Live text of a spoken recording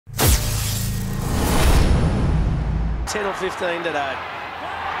10 or 15 today.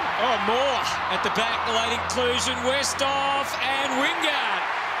 Oh, Moore at the back, the late inclusion, Westhoff and Wingard.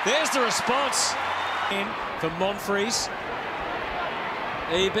 There's the response. In for Monfries.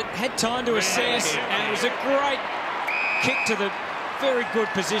 But had time to assess, and it was a great kick to the very good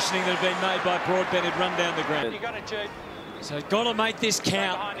positioning that had been made by Broadbent. Had run down the ground. So got to make this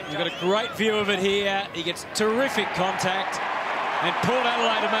count. You've got a great view of it here. He gets terrific contact. And Port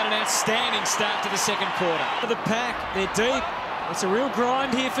Adelaide have made an outstanding start to the second quarter. The pack, they're deep. It's a real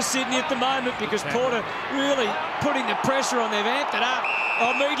grind here for Sydney at the moment because Port are really putting the pressure on. They've amped it up.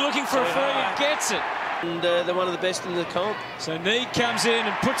 Oh, Mead looking for a free and gets it. And they're one of the best in the comp. So Mead comes in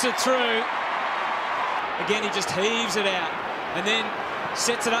and puts it through. Again, he just heaves it out and then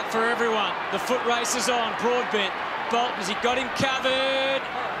sets it up for everyone. The foot race is on. Broadbent. Bolton, has he got him covered?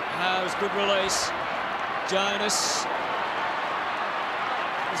 It was good release. Jonas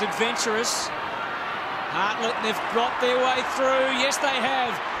was adventurous. Hartlett, and they've got their way through. Yes, they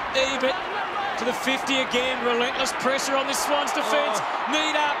have. Ebert to the 50 again. Relentless pressure on this Swans defence.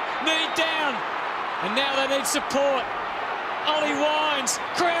 Need up, need down. And now they need support. Ollie Wines,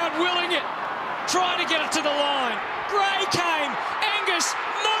 crowd willing it. Trying to get it to the line. Gray came. Angus,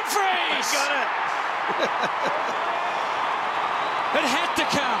 Monfries. They got it. It had to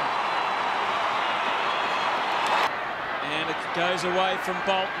come. And it goes away from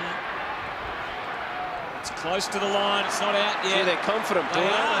Bolton. It's close to the line. It's not out yet. Yeah, they're confident, They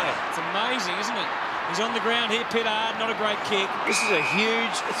aren't are. they? It's amazing, isn't it? He's on the ground here, Pittard. Not a great kick. This is a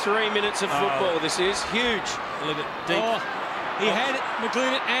huge 3 minutes of football. This is huge. Look at deep. He had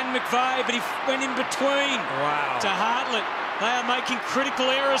McGlynn and McVeigh, but he went in between to Hartlett. They are making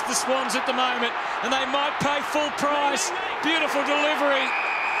critical errors, the Swans, at the moment, and they might pay full price. Beautiful delivery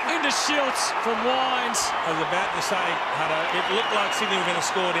into Schiltz from Wines. I was about to say, Hutto, it looked like Sydney were going to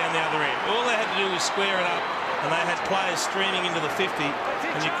score down the other end. All they had to do was square it up, and they had players streaming into the 50,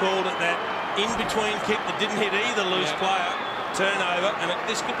 and you called it that in-between kick that didn't hit either loose player, turnover, and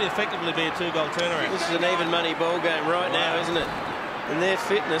this could effectively be a 2-goal turnaround. This is an even money ball game right now, isn't it? And their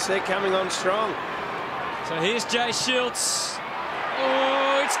fitness, they're coming on strong. So here's Jay Schiltz.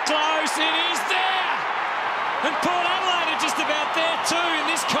 Oh, it's close. It is there. And Port Adelaide are just about there too in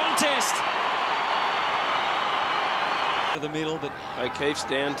this contest. To the middle, but O'Keefe's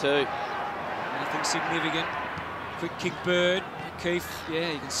down too. nothing significant. Quick kick, Bird. O'Keefe,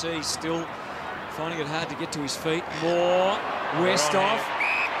 yeah, you can see he's still finding it hard to get to his feet. More. Westhoff.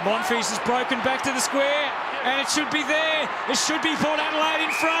 Monfries has broken back to the square, and it should be there. It should be Port Adelaide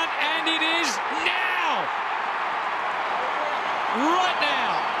in front, and it is now. Right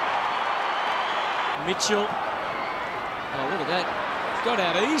now. Mitchell. Oh, look at that. Got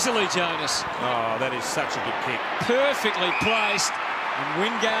out easily, Jonas. Oh, that is such a good kick. Perfectly placed. And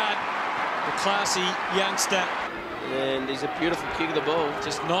Wingard, the classy youngster. And he's a beautiful kick of the ball.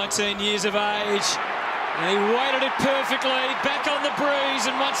 Just 19 years of age. And he weighted it perfectly. Back on the breeze.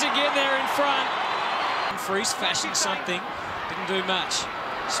 And once again, they're in front. Freeze fashioned something. Didn't do much.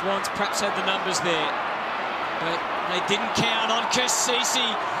 Swans perhaps had the numbers there. But they didn't count on Kasisi.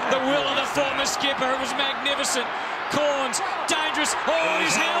 The will of the former skipper. It was magnificent. Corns, dangerous. Oh,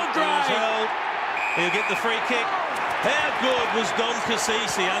 he's held, Gray. He'll get the free kick. How good was Dom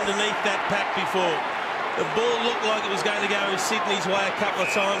Kasisi underneath that pack before? The ball looked like it was going to go Sydney's way a couple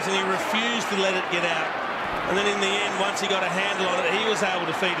of times, and he refused to let it get out. And then in the end, once he got a handle on it, he was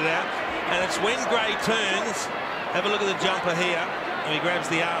able to feed it out. And it's when Gray turns, have a look at the jumper here, and he grabs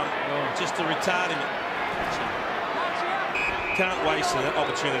the arm just to retard him. Can't waste an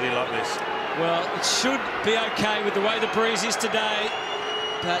opportunity like this. Well, it should be okay with the way the breeze is today,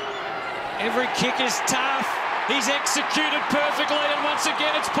 but every kick is tough. He's executed perfectly, and once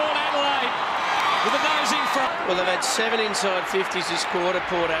again it's Port Adelaide with a nose in front. Well, they've had 7 inside 50s this quarter,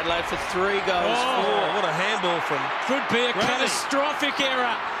 Port Adelaide, for 3 goals. Oh, what a handball from... Could be a catastrophic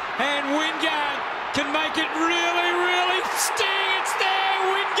error, and Wingard can make it really, really sting. It's there,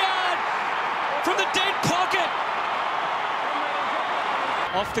 Wingard from the dead pocket.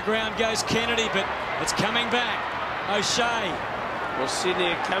 Off the ground goes Kennedy, but it's coming back. O'Shea. Well, Sydney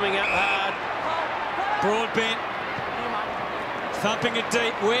are coming up hard. Broadbent. Thumping it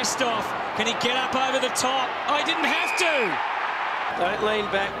deep. Westhoff. Can he get up over the top? Oh, he didn't have to. Don't lean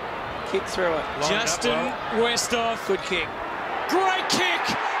back. Kick through it. Justin Westhoff. Good kick. Great kick.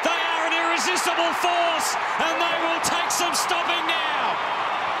 They are an irresistible force, and they will take some stopping now.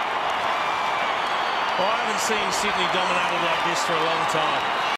 I haven't seen Sydney dominated like this for a long time.